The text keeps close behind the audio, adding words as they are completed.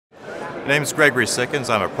My name is Gregory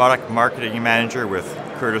Sickens. I'm a product marketing manager with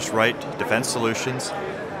Curtiss-Wright Defense Solutions.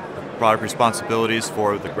 Product responsibilities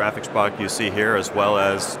for the graphics product you see here, as well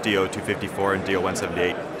as DO-254 and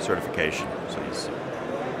DO-178 certification. So this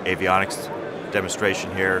Avionics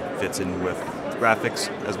demonstration here fits in with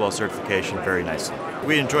graphics as well as certification very nicely.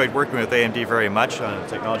 We enjoyed working with AMD very much on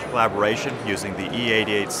technology collaboration using the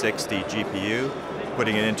E8860 GPU,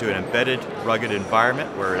 putting it into an embedded, rugged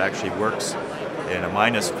environment where it actually works in a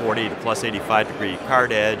minus 40 to plus 85 degree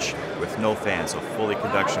card edge with no fans, so fully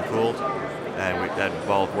conduction cooled. And that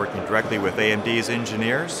involved working directly with AMD's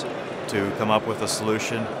engineers to come up with a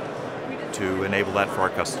solution to enable that for our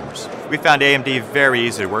customers. We found AMD very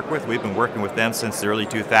easy to work with. We've been working with them since the early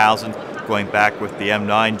 2000s, going back with the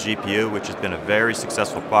M9 GPU, which has been a very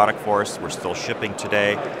successful product for us. We're still shipping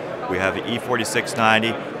today. We have the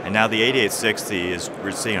E4690, and now the 8860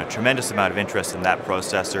 we're seeing a tremendous amount of interest in that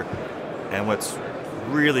processor. And what's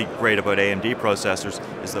really great about AMD processors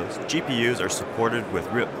is those GPUs are supported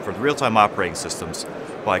for real-time operating systems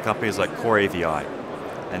by companies like Core AVI.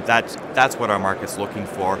 And that's what our market's looking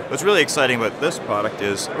for. What's really exciting about this product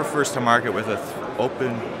is we're first to market with an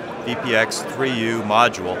open VPX 3U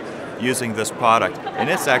module using this product. And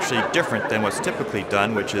it's actually different than what's typically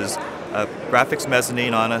done, which is a graphics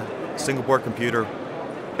mezzanine on a single board computer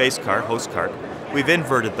base card, host card. We've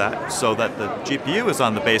inverted that so that the GPU is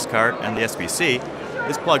on the base card and the SBC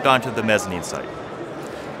is plugged onto the mezzanine site.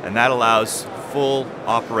 And that allows full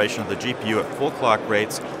operation of the GPU at full clock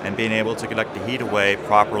rates and being able to conduct the heat away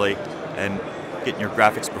properly and getting your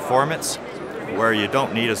graphics performance where you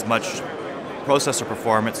don't need as much processor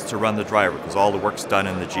performance to run the driver because all the work's done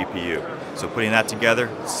in the GPU. So putting that together,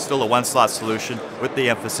 it's still a one-slot solution with the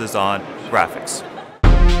emphasis on graphics.